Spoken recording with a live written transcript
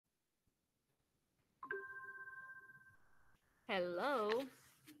Hello.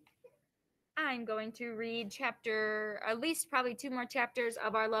 I'm going to read at least probably two more chapters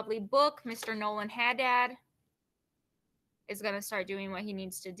of our lovely book. Mr. Nolan Haddad is going to start doing what he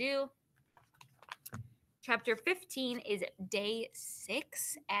needs to do. Chapter 15 is day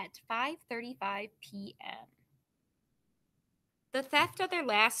 6 at 5:35 p.m. The theft of their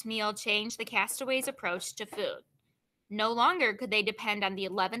last meal changed the castaways' approach to food. No longer could they depend on the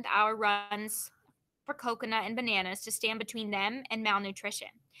 11th hour runs for coconut and bananas to stand between them and malnutrition.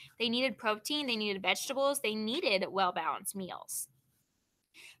 They needed protein, they needed vegetables, they needed well balanced meals.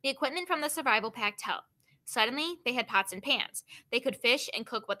 The equipment from the survival pack helped. Suddenly, they had pots and pans. They could fish and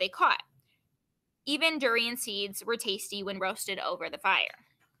cook what they caught. Even durian seeds were tasty when roasted over the fire.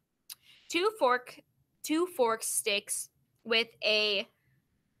 Two fork sticks with a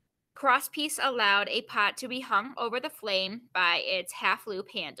crosspiece allowed a pot to be hung over the flame by its half-loop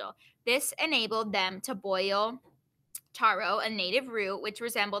handle. This enabled them to boil taro, a native root which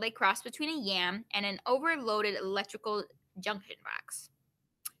resembled a cross between a yam and an overloaded electrical junction box.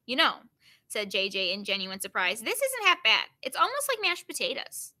 You know, said JJ in genuine surprise, this isn't half bad. It's almost like mashed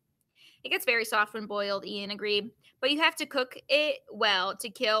potatoes. It gets very soft when boiled, Ian agreed, but you have to cook it well to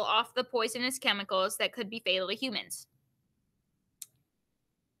kill off the poisonous chemicals that could be fatal to humans.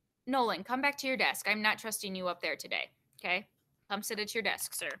 Nolan, come back to your desk. I'm not trusting you up there today, okay? Come sit at your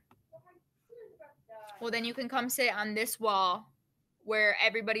desk, sir. Well, then you can come sit on this wall where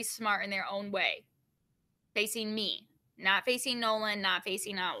everybody's smart in their own way. Facing me. Not facing Nolan, not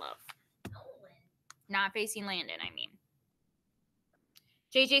facing Olive. Not facing Landon, I mean.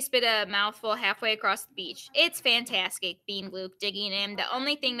 JJ spit a mouthful halfway across the beach. It's fantastic, beamed Luke, digging in. The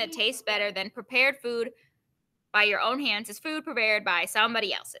only thing that tastes better than prepared food by your own hands is food prepared by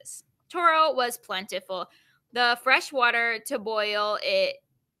somebody else's. Toro was plentiful. The fresh water to boil it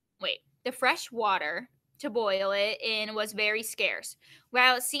in was very scarce.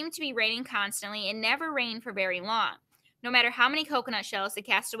 While it seemed to be raining constantly, it never rained for very long. No matter how many coconut shells the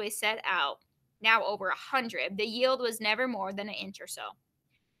castaways set out, now over 100, the yield was never more than an inch or so.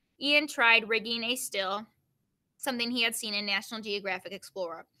 Ian tried rigging a still, something he had seen in National Geographic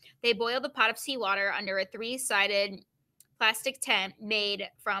Explorer. They boiled the pot of seawater under a 3-sided plastic tent made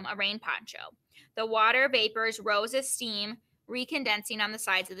from a rain poncho. The water vapors rose as steam, recondensing on the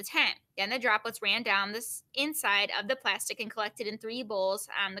sides of the tent. Then the droplets ran down the inside of the plastic and collected in 3 bowls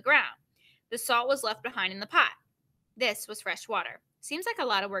on the ground. The salt was left behind in the pot. This was fresh water. Seems like a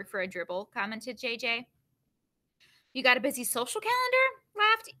lot of work for a dribble, commented JJ. You got a busy social calendar?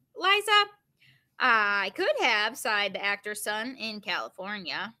 Laughed Liza. I could have, sighed the actor's son, in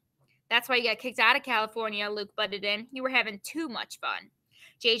California. That's why you got kicked out of California, Luke butted in. You were having too much fun.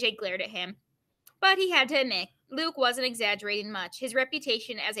 JJ glared at him. But he had to admit, Luke wasn't exaggerating much. His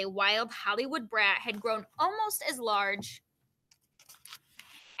reputation as a wild Hollywood brat had grown almost as large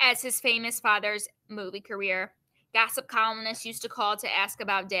as his famous father's movie career. Gossip columnists used to call to ask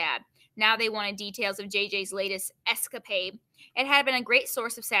about Dad. Now they wanted details of JJ's latest escapade. It had been a great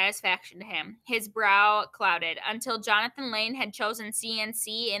source of satisfaction to him. His brow clouded until Jonathan Lane had chosen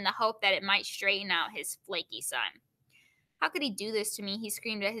CNC in the hope that it might straighten out his flaky son. How could he do this to me? He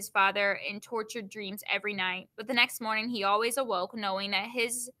screamed at his father in tortured dreams every night. But the next morning he always awoke knowing that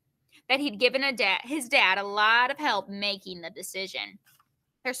he'd given his dad a lot of help making the decision.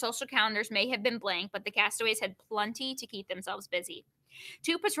 Their social calendars may have been blank, but the castaways had plenty to keep themselves busy.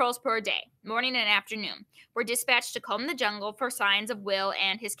 2 patrols per day, morning and afternoon, were dispatched to comb the jungle for signs of Will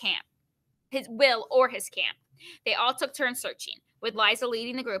or his camp. They all took turns searching, with Liza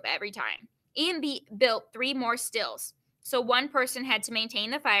leading the group every time. Ian built 3 more stills, so one person had to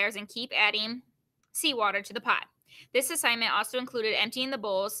maintain the fires and keep adding seawater to the pot. This assignment also included emptying the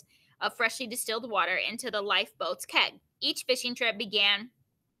bowls of freshly distilled water into the lifeboat's keg. Each fishing trip began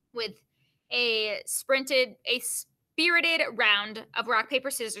with a spirited round of rock, paper,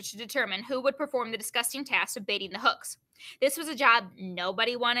 scissors to determine who would perform the disgusting task of baiting the hooks. This was a job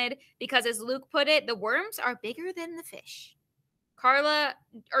nobody wanted because, as Luke put it, the worms are bigger than the fish. Charla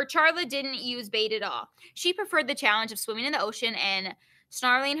didn't use bait at all. She preferred the challenge of swimming in the ocean and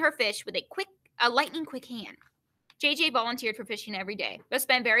snarling her fish with a lightning quick hand. JJ volunteered for fishing every day, but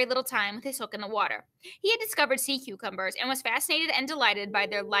spent very little time with his hook in the water. He had discovered sea cucumbers and was fascinated and delighted by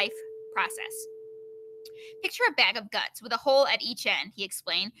their life process. Picture a bag of guts with a hole at each end, he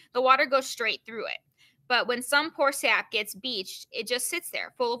explained. The water goes straight through it. But when some poor sap gets beached, it just sits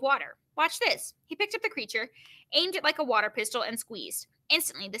there, full of water. Watch this. He picked up the creature, aimed it like a water pistol, and squeezed.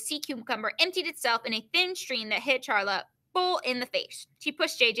 Instantly, the sea cucumber emptied itself in a thin stream that hit Charla full in the face. She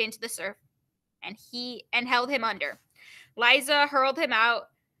pushed JJ into the surf and held him under. Liza hurled him out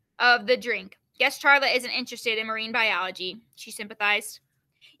of the drink. Guess Charla isn't interested in marine biology, she sympathized.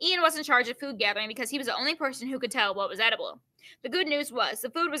 Ian was in charge of food gathering because he was the only person who could tell what was edible. The good news was the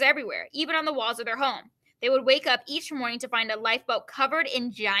food was everywhere, even on the walls of their home. They would wake up each morning to find a lifeboat covered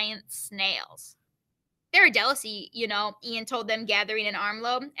in giant snails. They're a delicacy, Ian told them, gathering an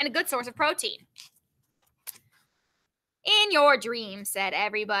armload, and a good source of protein. In your dreams, said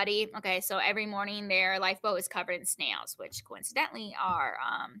everybody. Okay, so every morning their lifeboat is covered in snails, which coincidentally are,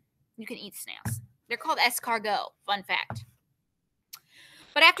 you can eat snails. They're called escargot, fun fact.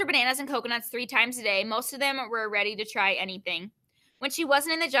 But after bananas and coconuts 3 times a day, most of them were ready to try anything. When she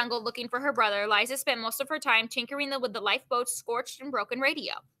wasn't in the jungle looking for her brother, Liza spent most of her time tinkering with the lifeboat's scorched and broken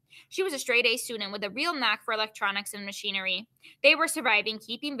radio. She was a straight-A student with a real knack for electronics and machinery. They were surviving,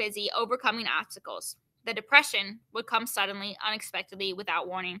 keeping busy, overcoming obstacles. The depression would come suddenly, unexpectedly, without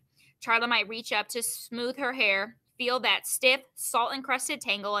warning. Charla might reach up to smooth her hair, feel that stiff, salt-encrusted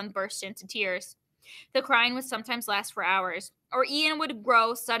tangle, and burst into tears. The crying would sometimes last for hours, or Ian would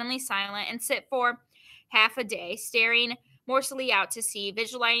grow suddenly silent and sit for half a day, staring morsely out to sea,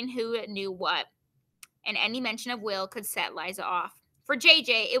 visualizing who knew what. And any mention of Will could set Liza off. For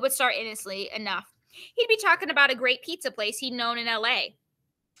JJ, it would start innocently enough. He'd be talking about a great pizza place he'd known in L.A.,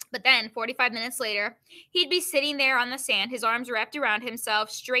 but then, 45 minutes later, he'd be sitting there on the sand, his arms wrapped around himself,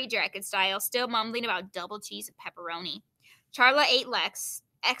 straitjacket style, still mumbling about double cheese and pepperoni. Charla ate less,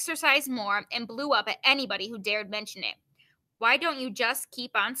 exercised more, and blew up at anybody who dared mention it. Why don't you just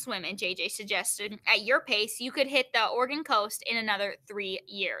keep on swimming, JJ suggested. At your pace, you could hit the Oregon coast in another 3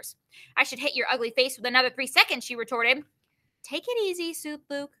 years. I should hit your ugly face with another 3 seconds, she retorted. Take it easy, soothed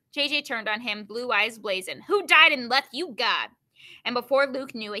Luke. JJ turned on him, blue eyes blazing. Who died and left you, God? And before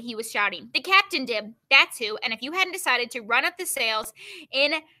Luke knew it, he was shouting, the captain did, that's who, and if you hadn't decided to run up the sails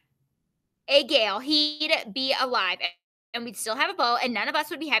in a gale, he'd be alive, and we'd still have a boat, and none of us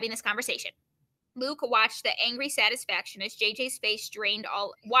would be having this conversation. Luke watched in angry satisfaction as JJ's face drained of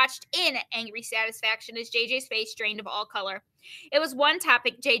all color. It was one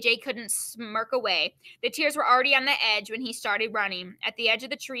topic JJ couldn't smirk away. The tears were already on the edge when he started running. At the edge of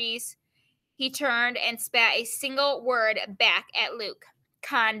the trees, he turned and spat a single word back at Luke.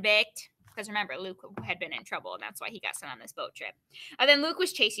 Convict. Because remember, Luke had been in trouble, and that's why he got sent on this boat trip. And then Luke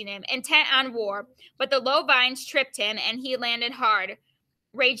was chasing him, intent on war, but the low vines tripped him, and he landed hard,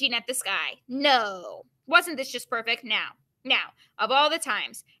 raging at the sky. No. Wasn't this just perfect? Now, of all the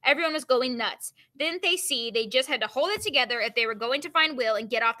times, everyone was going nuts. Didn't they see they just had to hold it together if they were going to find Will and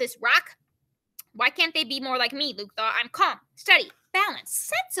get off this rock? Why can't they be more like me? Luke thought. I'm calm, steady, balanced,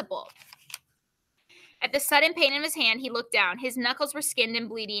 sensible. At the sudden pain in his hand, he looked down. His knuckles were skinned and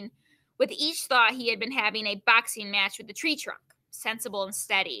bleeding. With each thought, he had been having a boxing match with the tree trunk. Sensible and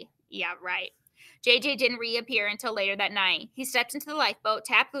steady. Yeah, right. JJ didn't reappear until later that night. He stepped into the lifeboat,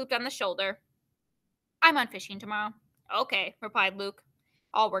 tapped Luke on the shoulder. I'm on fishing tomorrow. Okay, replied Luke.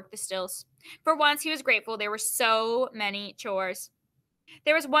 I'll work the stills. For once, he was grateful there were so many chores.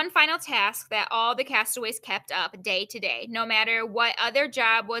 There was one final task that all the castaways kept up day to day. No matter what other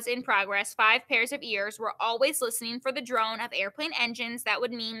job was in progress, 5 pairs of ears were always listening for the drone of airplane engines that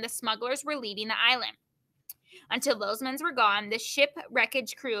would mean the smugglers were leaving the island. Until those men were gone, the ship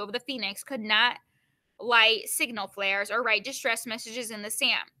wreckage crew of the Phoenix could not light signal flares or write distress messages in the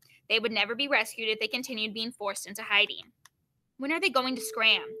sand. They would never be rescued if they continued being forced into hiding. When are they going to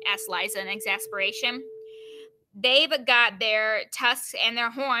scram? Asked Liza in exasperation. They've got their tusks and their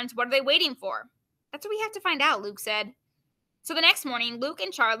horns. What are they waiting for? That's what we have to find out, Luke said. So the next morning, Luke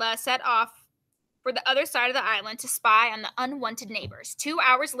and Charla set off for the other side of the island to spy on the unwanted neighbors. 2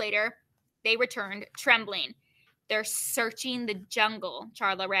 hours later, they returned, trembling. They're searching the jungle,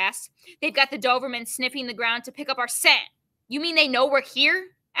 Charla rasped. They've got the Doberman sniffing the ground to pick up our scent. You mean they know we're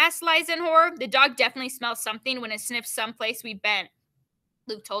here? Asked Liza in horror. The dog definitely smells something when it sniffs someplace we've been,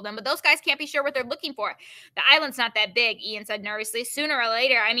 Luke told them, but those guys can't be sure what they're looking for. The island's not that big, Ian said nervously. Sooner or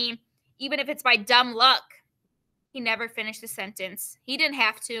later, even if it's by dumb luck. He never finished the sentence. He didn't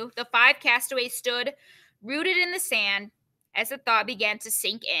have to. The 5 castaways stood, rooted in the sand, as the thought began to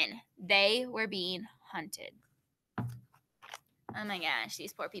sink in. They were being hunted. Oh my gosh,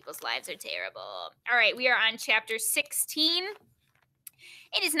 these poor people's lives are terrible. All right, we are on chapter 16.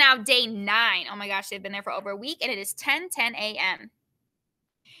 It is now day 9. Oh my gosh, they've been there for over a week, and it is 10:10 a.m.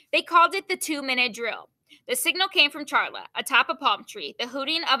 They called it the 2-minute drill. The signal came from Charla, atop a palm tree, the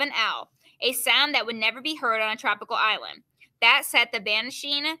hooting of an owl, a sound that would never be heard on a tropical island. That set the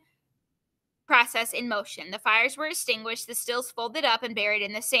vanishing process in motion. The fires were extinguished, the stills folded up and buried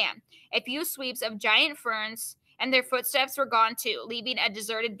in the sand. A few sweeps of giant ferns, and their footsteps were gone too, leaving a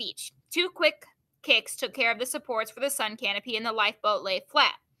deserted beach. 2 quick kicks took care of the supports for the sun canopy, and the lifeboat lay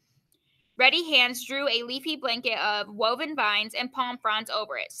flat, Ready hands drew a leafy blanket of woven vines and palm fronds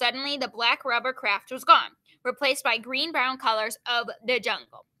over it. Suddenly, the black rubber craft was gone, replaced by green-brown colors of the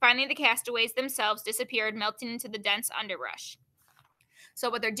jungle. Finally, the castaways themselves disappeared, melting into the dense underbrush.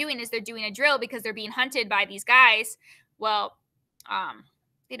 So what they're doing is they're doing a drill because they're being hunted by these guys. Well,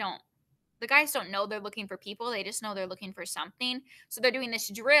 they don't. The guys don't know they're looking for people. They just know they're looking for something. So they're doing this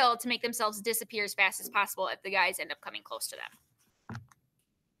drill to make themselves disappear as fast as possible if the guys end up coming close to them.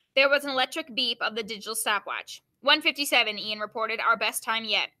 There was an electric beep of the digital stopwatch. 1:57, Ian reported, our best time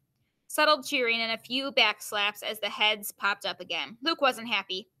yet. Subtle cheering and a few back slaps as the heads popped up again. Luke wasn't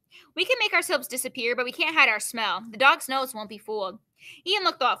happy. We can make ourselves disappear, but we can't hide our smell. The dog's nose won't be fooled. Ian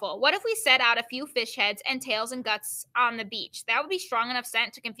looked thoughtful. What if we set out a few fish heads and tails and guts on the beach? That would be strong enough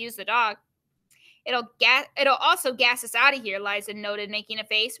scent to confuse the dog. It'll also gas us out of here, Liza noted, making a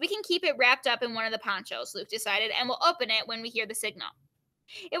face. We can keep it wrapped up in one of the ponchos, Luke decided, and we'll open it when we hear the signal.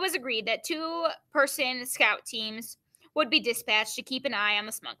 It was agreed that 2-person scout teams would be dispatched to keep an eye on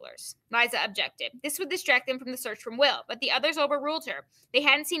the smugglers. Liza objected. This would distract them from the search for Will, but the others overruled her. They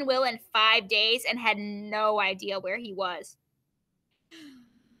hadn't seen Will in 5 days and had no idea where he was.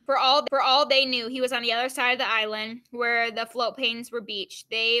 For all they knew, he was on the other side of the island where the float planes were beached.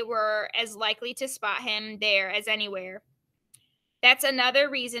 They were as likely to spot him there as anywhere. That's another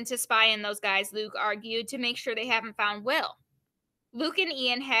reason to spy in those guys, Luke argued, to make sure they haven't found Will. Luke and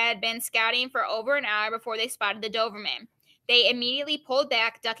Ian had been scouting for over an hour before they spotted the Doberman. They immediately pulled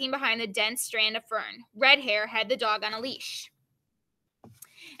back, ducking behind the dense strand of fern. Red Hair had the dog on a leash,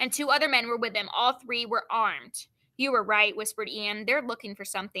 and 2 other men were with him. All 3 were armed. You were right, whispered Ian. They're looking for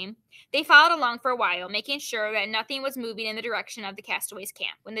something. They followed along for a while, making sure that nothing was moving in the direction of the castaways'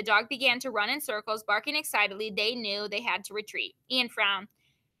 camp. When the dog began to run in circles, barking excitedly, they knew they had to retreat. Ian frowned.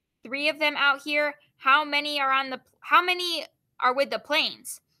 3 of them out here? How many are with the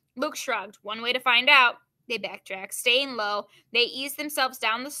planes? Luke shrugged. One way to find out. They backtracked, staying low. They eased themselves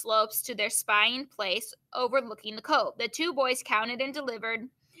down the slopes to their spying place overlooking the cove. The 2 boys counted and delivered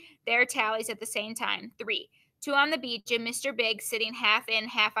their tallies at the same time. 3. 2 on the beach and Mr. Big sitting half in,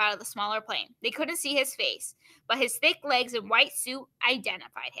 half out of the smaller plane. They couldn't see his face, but his thick legs and white suit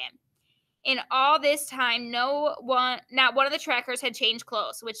identified him. In all this time, not one of the trackers had changed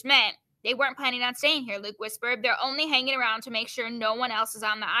clothes, which meant they weren't planning on staying here, Luke whispered. They're only hanging around to make sure no one else is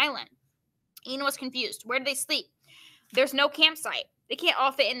on the island. Ian was confused. Where do they sleep? There's no campsite. They can't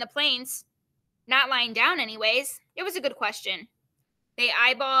all fit in the planes. Not lying down anyways. It was a good question. They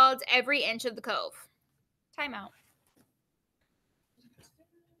eyeballed every inch of the cove. Time out.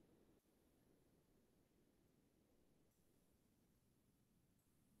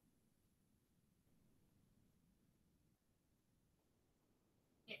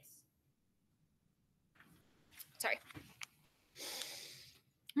 Yes. Sorry.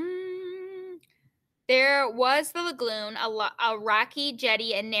 There was the lagoon, a rocky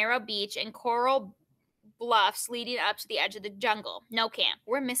jetty, a narrow beach, and coral bluffs leading up to the edge of the jungle. No camp.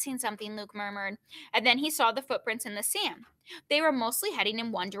 We're missing something, Luke murmured. And then he saw the footprints in the sand. They were mostly heading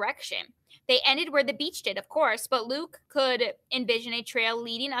in one direction. They ended where the beach did, of course, but Luke could envision a trail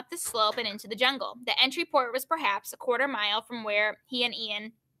leading up the slope and into the jungle. The entry port was perhaps a quarter mile from where he and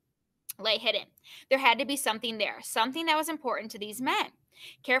Ian lay hidden. There had to be something there, something that was important to these men.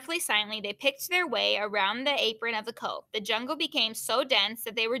 Carefully, silently, they picked their way around the apron of the cove. The jungle became so dense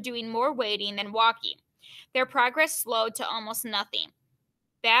that they were doing more wading than walking. Their progress slowed to almost nothing.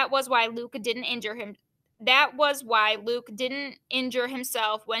 That was why Luke didn't injure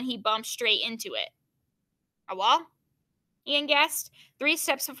himself when he bumped straight into it. A wall? Ian guessed. 3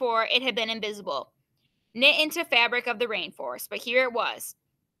 steps before, it had been invisible, knit into fabric of the rainforest. But here it was.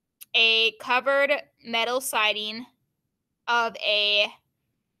 A covered metal siding of a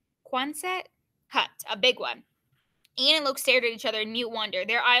Quonset hut, a big one. Ian and Luke stared at each other in mute wonder.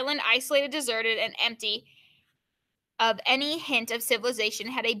 Their island, isolated, deserted, and empty of any hint of civilization,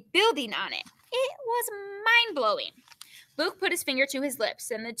 had a building on it. It was mind-blowing. Luke put his finger to his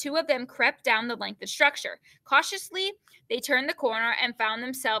lips, and the 2 of them crept down the length of the structure. Cautiously, they turned the corner and found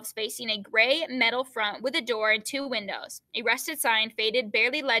themselves facing a gray metal front with a door and 2 windows. A rusted sign, faded,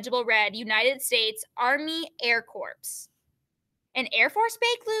 barely legible, read, United States Army Air Corps. An Air Force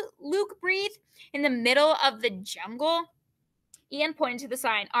base, Luke breathed, in the middle of the jungle? Ian pointed to the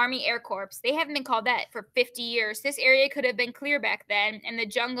sign, Army Air Corps. They haven't been called that for 50 years. This area could have been clear back then, and the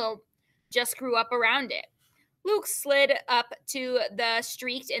jungle just grew up around it. Luke slid up to the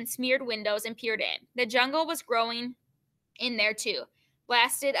streaked and smeared windows and peered in. The jungle was growing in there too,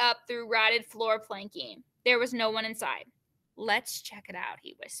 blasted up through rotted floor planking. There was no one inside. Let's check it out,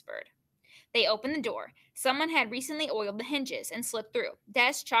 he whispered. They opened the door. Someone had recently oiled the hinges and slipped through.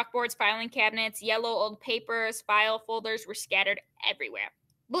 Desks, chalkboards, filing cabinets, yellow old papers, file folders were scattered everywhere.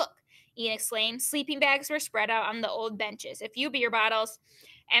 Look, Ian exclaimed. Sleeping bags were spread out on the old benches. A few beer bottles,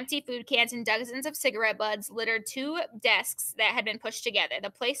 empty food cans, and dozens of cigarette butts littered two desks that had been pushed together. The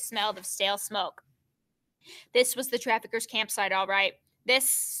place smelled of stale smoke. This was the traffickers' campsite, all right.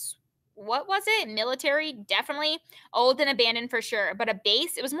 What was it? Military? Definitely. Old and abandoned for sure. But a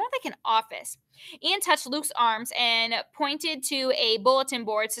base? It was more like an office. Ian touched Luke's arms and pointed to a bulletin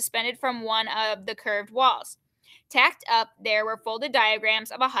board suspended from one of the curved walls. Tacked up there were folded diagrams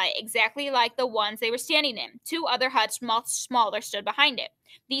of a hut exactly like the ones they were standing in. Two other huts, much smaller, stood behind it.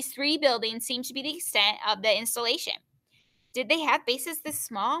 These three buildings seemed to be the extent of the installation. Did they have bases this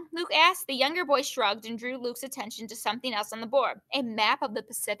small? Luke asked. The younger boy shrugged and drew Luke's attention to something else on the board, a map of the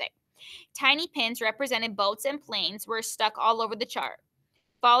Pacific. Tiny pins represented boats and planes were stuck all over the chart.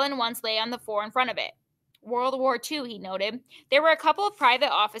 Fallen ones lay on the floor in front of it. World War II, he noted. There were a couple of private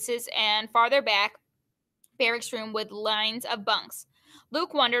offices and farther back, barracks room with lines of bunks.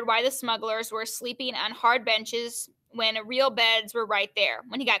 Luke wondered why the smugglers were sleeping on hard benches when real beds were right there.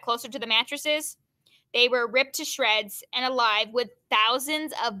 When he got closer to the mattresses, they were ripped to shreds and alive with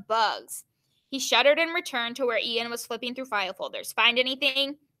thousands of bugs. He shuddered and returned to where Ian was flipping through file folders. Find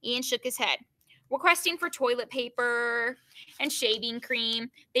anything? Ian shook his head. Requesting for toilet paper and shaving cream.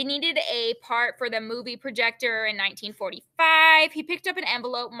 They needed a part for the movie projector in 1945. He picked up an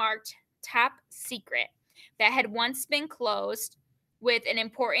envelope marked Top Secret that had once been closed with an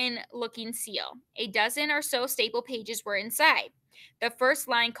important-looking seal. A dozen or so staple pages were inside. The first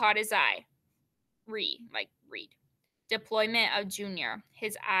line caught his eye. Read. Deployment of Junior.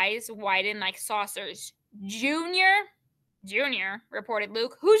 His eyes widened like saucers. Junior? Junior, reported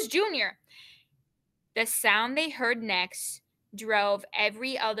Luke. Who's Junior? The sound they heard next drove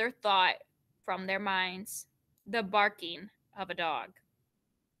every other thought from their minds. The barking of a dog.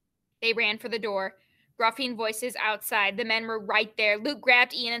 They ran for the door. Gruffing voices outside. The men were right there. Luke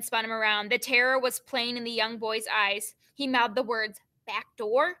grabbed Ian and spun him around. The terror was plain in the young boy's eyes. He mouthed the words, back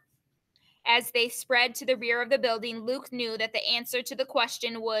door? As they spread to the rear of the building, Luke knew that the answer to the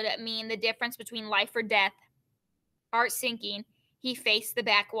question would mean the difference between life or death. Heart sinking, he faced the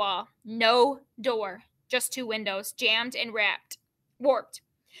back wall. No door, just two windows, jammed and warped.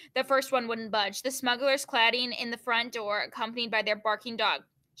 The first one wouldn't budge. The smugglers cladding in the front door, accompanied by their barking dog.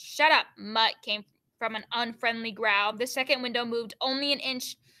 Shut up, mutt, came from an unfriendly growl. The second window moved only an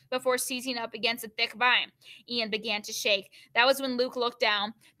inch before seizing up against a thick vine. Ian began to shake. That was when Luke looked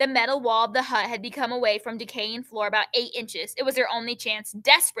down. The metal wall of the hut had become away from decaying floor about 8 inches. It was their only chance.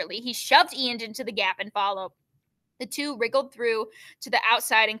 Desperately, he shoved Ian into the gap and followed. The two wriggled through to the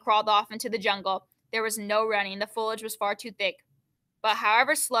outside and crawled off into the jungle. There was no running. The foliage was far too thick. But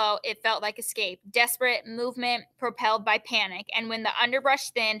however slow, it felt like escape. Desperate movement propelled by panic. And when the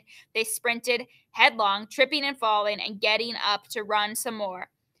underbrush thinned, they sprinted headlong, tripping and falling and getting up to run some more.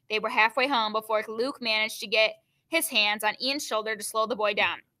 They were halfway home before Luke managed to get his hands on Ian's shoulder to slow the boy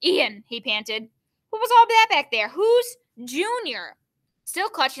down. Ian, he panted. What was all that back there? Who's Junior? Still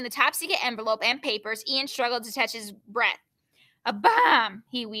clutching the top secret envelope and papers, Ian struggled to catch his breath. A bomb,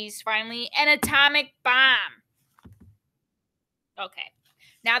 he wheezed finally. An atomic bomb. Okay.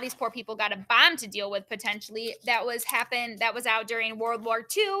 Now these poor people got a bomb to deal with potentially that was out during World War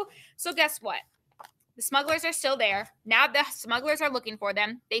II. So guess what? The smugglers are still there. Now the smugglers are looking for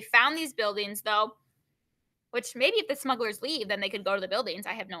them. They found these buildings, though, which maybe if the smugglers leave, then they could go to the buildings.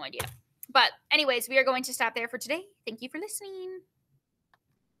 I have no idea. But anyways, we are going to stop there for today. Thank you for listening.